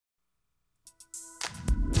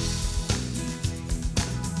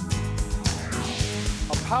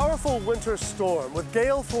powerful winter storm with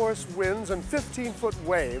gale-force winds and 15-foot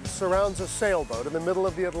waves surrounds a sailboat in the middle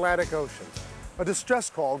of the Atlantic Ocean. A distress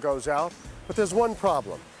call goes out, but there's one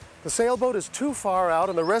problem. The sailboat is too far out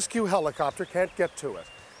and the rescue helicopter can't get to it.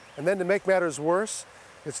 And then to make matters worse,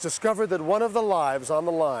 it's discovered that one of the lives on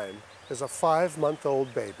the line is a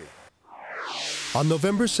 5-month-old baby. On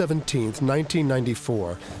November 17,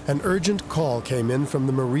 1994, an urgent call came in from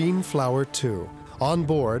the Marine Flower II. On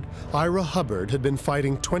board, Ira Hubbard had been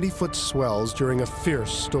fighting 20-foot swells during a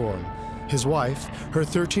fierce storm. His wife, her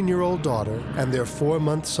 13-year-old daughter, and their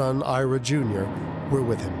 4-month son, Ira Jr., were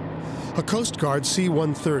with him. A Coastguard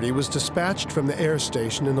C-130 was dispatched from the air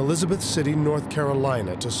station in Elizabeth City, North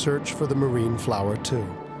Carolina, to search for the Marine Flower II.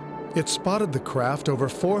 It spotted the craft over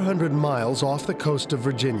 400 miles off the coast of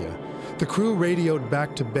Virginia. The crew radioed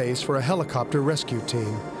back to base for a helicopter rescue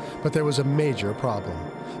team, but there was a major problem.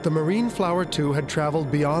 The Marine Flower II had traveled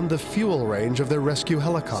beyond the fuel range of their rescue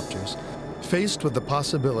helicopters. Faced with the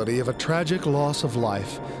possibility of a tragic loss of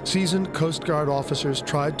life, seasoned Coast Guard officers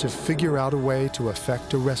tried to figure out a way to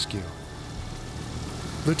effect a rescue.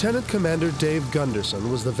 Lieutenant Commander Dave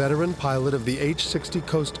Gunderson was the veteran pilot of the H-60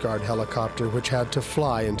 Coast Guard helicopter, which had to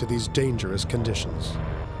fly into these dangerous conditions.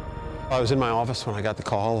 I was in my office when I got the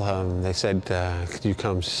call. They said, could you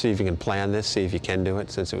come see if you can plan this, see if you can do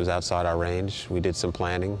it, since it was outside our range. We did some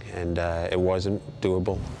planning, and it wasn't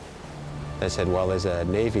doable. They said, well, there's a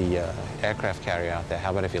Navy aircraft carrier out there.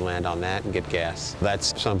 How about if you land on that and get gas?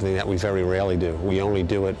 That's something that we very rarely do. We only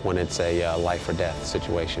do it when it's a life or death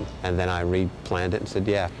situation. And then I replanned it and said,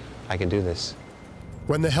 yeah, I can do this.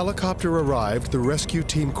 When the helicopter arrived, the rescue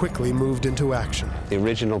team quickly moved into action. The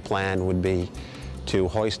original plan would be to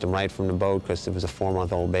hoist him right from the boat because it was a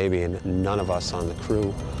 4-month-old baby, and none of us on the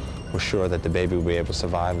crew were sure that the baby would be able to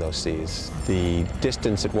survive those seas. The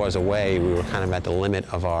distance it was away, we were kind of at the limit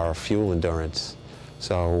of our fuel endurance,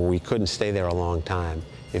 so we couldn't stay there a long time.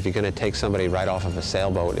 If you're going to take somebody right off of a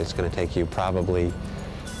sailboat, it's going to take you probably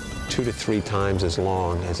 2 to 3 times as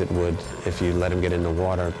long as it would if you let him get in the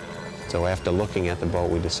water. So after looking at the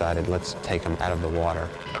boat, we decided, let's take him out of the water.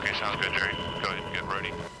 Okay, sounds good, Jerry. Go ahead, get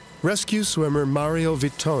ready. Rescue swimmer Mario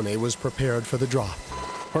Vittone was prepared for the drop.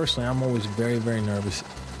 Personally, I'm always very, very nervous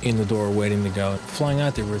in the door waiting to go. Flying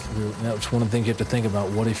out there, that's one of the things you have to think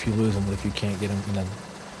about. What if you lose him? What if you can't get him? You know,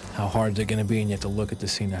 how hard is it going to be? And you have to look at the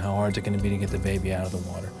scene. How hard is it going to be to get the baby out of the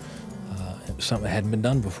water? Something that hadn't been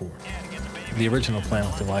done before. The original plan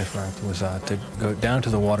with the life raft was to go down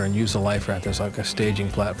to the water and use the life raft as like a staging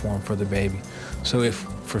platform for the baby. So if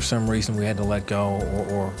for some reason we had to let go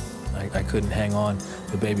or I couldn't hang on,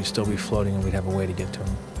 the baby would still be floating and we'd have a way to get to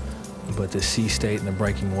him. But the sea state and the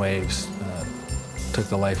breaking waves took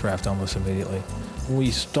the life raft almost immediately. When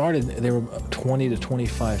we started, they were 20 to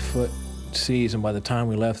 25 foot seas, and by the time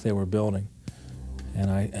we left, they were building.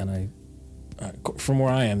 And from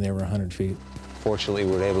where I am, they were 100 feet. Fortunately,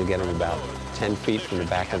 we were able to get him about 10 feet from the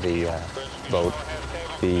back of the boat.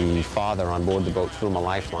 The father on board the boat threw him a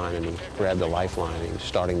lifeline, and he grabbed the lifeline, and he was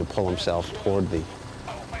starting to pull himself toward the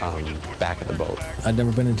back of the boat. I'd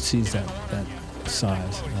never been in seas that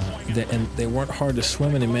size, and they weren't hard to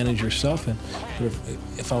swim in and manage yourself in. But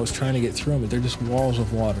if I was trying to get through them, they're just walls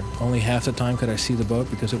of water. Only half the time could I see the boat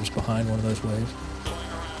because it was behind one of those waves.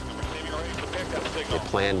 The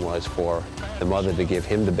plan was for the mother to give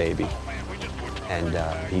him the baby, and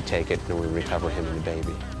he'd take it, and we recover him and the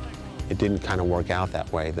baby. It didn't kind of work out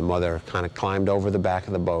that way. The mother kind of climbed over the back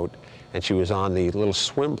of the boat, and she was on the little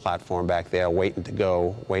swim platform back there waiting to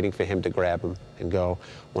go, waiting for him to grab him and go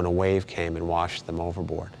when a wave came and washed them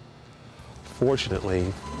overboard.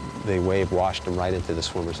 Fortunately, the wave washed him right into the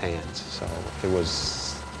swimmer's hands, so it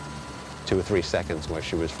was 2 or 3 seconds where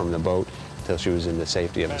she was from the boat until she was in the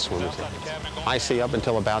safety of the swimmer's hands. I see up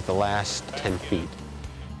until about the last 10 feet.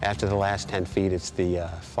 After the last 10 feet, it's the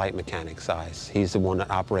flight mechanic size. He's the one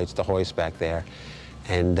that operates the hoist back there,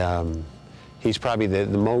 and he's probably the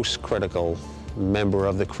most critical member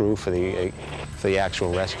of the crew for the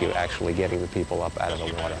actual rescue, actually getting the people up out of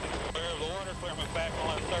the water.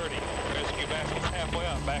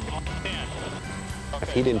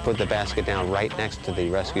 If he didn't put the basket down right next to the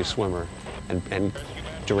rescue swimmer and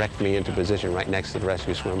direct me into position right next to the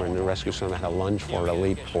rescue swimmer, and the rescue swimmer had to lunge for it, a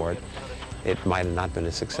leap for it, it might have not been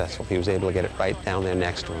as successful. He was able to get it right down there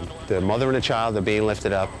next to him. The mother and the child are being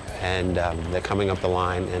lifted up, and they're coming up the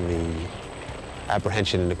line, and the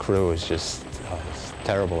apprehension in the crew is just it's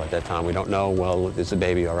terrible at that time. We don't know, well, is the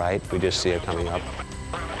baby all right? We just see her coming up.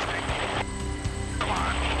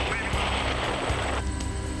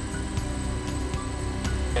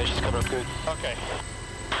 Yeah, she's coming up good. Okay.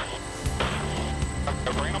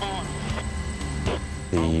 Bring them on.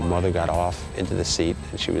 The mother got off into the seat,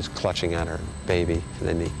 and she was clutching at her baby. And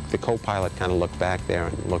then the co-pilot kind of looked back there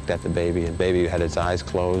and looked at the baby, and the baby had its eyes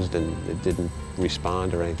closed, and it didn't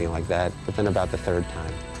respond or anything like that. But then about the third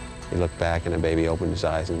time, he looked back, and the baby opened his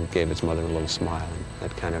eyes and gave its mother a little smile, and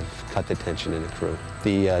that kind of cut the tension in the crew.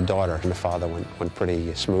 The daughter and the father went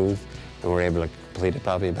pretty smooth, and we were able to complete it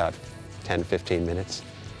probably about 10, 15 minutes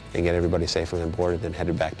and get everybody safely on board, and then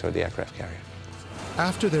headed back toward the aircraft carrier.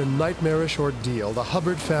 After their nightmarish ordeal, the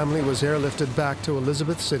Hubbard family was airlifted back to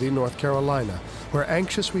Elizabeth City, North Carolina, where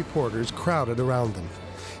anxious reporters crowded around them.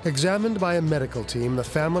 Examined by a medical team, the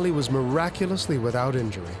family was miraculously without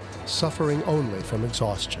injury, suffering only from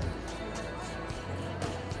exhaustion.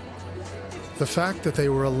 The fact that they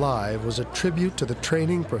were alive was a tribute to the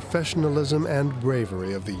training, professionalism, and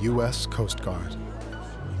bravery of the U.S. Coast Guard.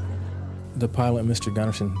 The pilot, Mr.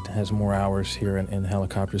 Gunnarsson, has more hours here in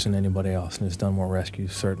helicopters than anybody else, and has done more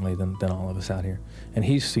rescues, certainly, than all of us out here. And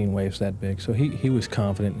he's seen waves that big, so he was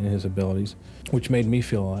confident in his abilities, which made me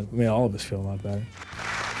feel all of us feel a lot better. And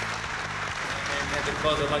at the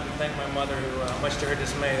close, I'd like to thank my mother, who, much to her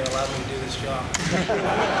dismay, allowed me to do this job.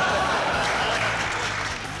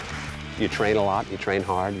 You train a lot, you train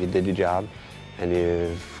hard, you did your job, and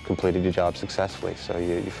you've completed your job successfully, so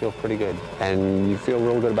you feel pretty good. And you feel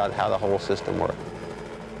real good about how the whole system worked.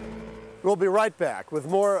 We'll be right back with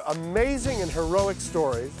more amazing and heroic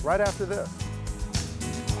stories right after this.